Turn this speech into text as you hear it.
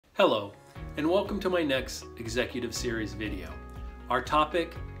Hello, and welcome to my next Executive Series video. Our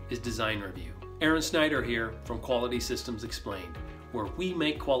topic is design review. Aaron Snyder here from Quality Systems Explained, where we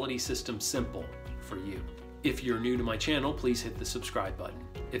make quality systems simple for you. If you're new to my channel, please hit the subscribe button.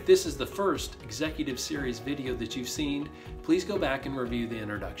 If this is the first Executive Series video that you've seen, please go back and review the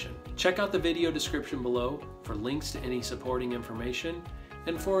introduction. Check out the video description below for links to any supporting information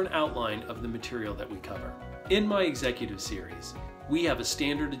and for an outline of the material that we cover. In my Executive Series, we have a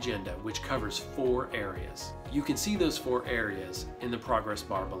standard agenda which covers 4 areas. You can see those 4 areas in the progress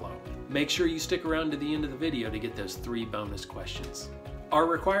bar below. Make sure you stick around to the end of the video to get those 3 bonus questions. Our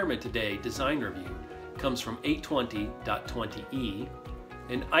requirement today, design review, comes from 820.20e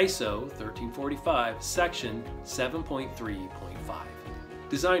and ISO 1345 section 7.3.5.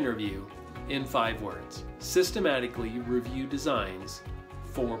 Design review in 5 words. Systematically review designs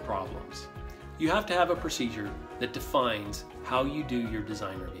for problems. You have to have a procedure that defines how you do your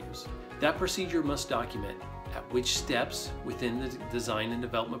design reviews. That procedure must document at which steps within the design and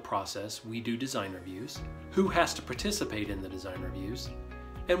development process we do design reviews, who has to participate in the design reviews,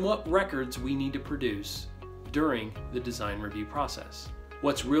 and what records we need to produce during the design review process.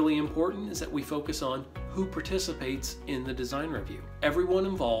 What's really important is that we focus on who participates in the design review. Everyone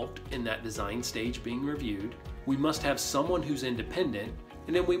involved in that design stage being reviewed. We must have someone who's independent,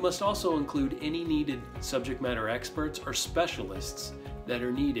 and then we must also include any needed subject matter experts or specialists that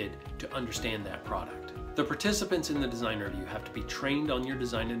are needed to understand that product. The participants in the design review have to be trained on your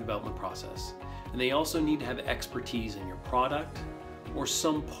design and development process, and they also need to have expertise in your product or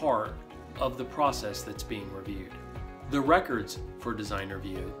some part of the process that's being reviewed. The records for design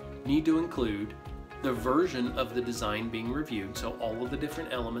review need to include the version of the design being reviewed, so all of the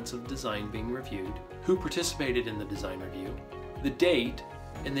different elements of design being reviewed, who participated in the design review, the date,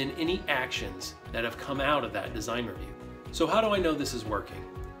 and then any actions that have come out of that design review. So how do I know this is working?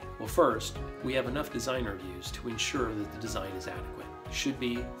 Well, first, we have enough design reviews to ensure that the design is adequate. It should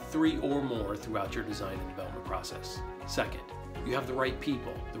be 3 or more throughout your design and development process. Second, you have the right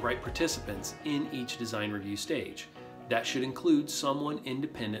people, the right participants in each design review stage. That should include someone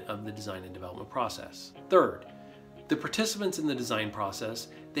independent of the design and development process. Third, the participants in the design process,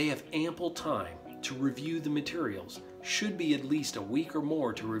 they have ample time to review the materials. Should be at least a week or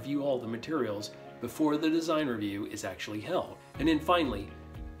more to review all the materials before the design review is actually held. And then finally,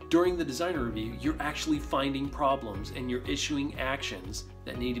 during the design review, you're actually finding problems and you're issuing actions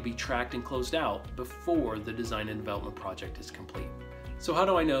that need to be tracked and closed out before the design and development project is complete. So how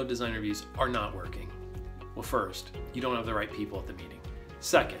do I know design reviews are not working? Well, first, you don't have the right people at the meeting.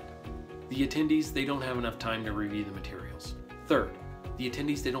 Second, the attendees, they don't have enough time to review the materials. Third, the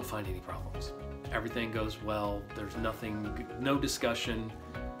attendees, they don't find any problems. Everything goes well, there's no discussion,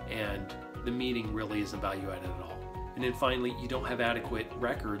 and the meeting really isn't value added at all. And then finally, you don't have adequate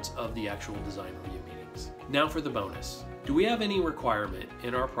records of the actual design review meetings. Now for the bonus. Do we have any requirement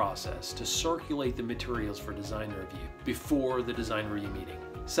in our process to circulate the materials for design review before the design review meeting?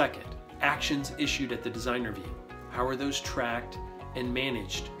 Second, actions issued at the design review. How are those tracked and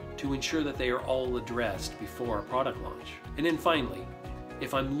managed to ensure that they are all addressed before a product launch? And then finally,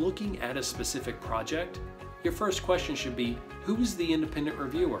 if I'm looking at a specific project, your first question should be, who is the independent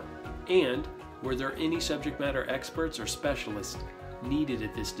reviewer? And were there any subject matter experts or specialists needed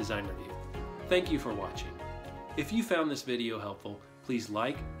at this design review? Thank you for watching. If you found this video helpful, please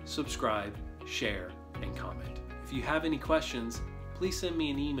like, subscribe, share, and comment. If you have any questions, please send me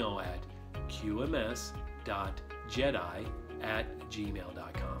an email at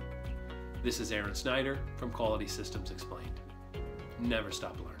qms.jedi@gmail.com. This is Aaron Snyder from Quality Systems Explained. Never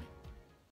stop learning.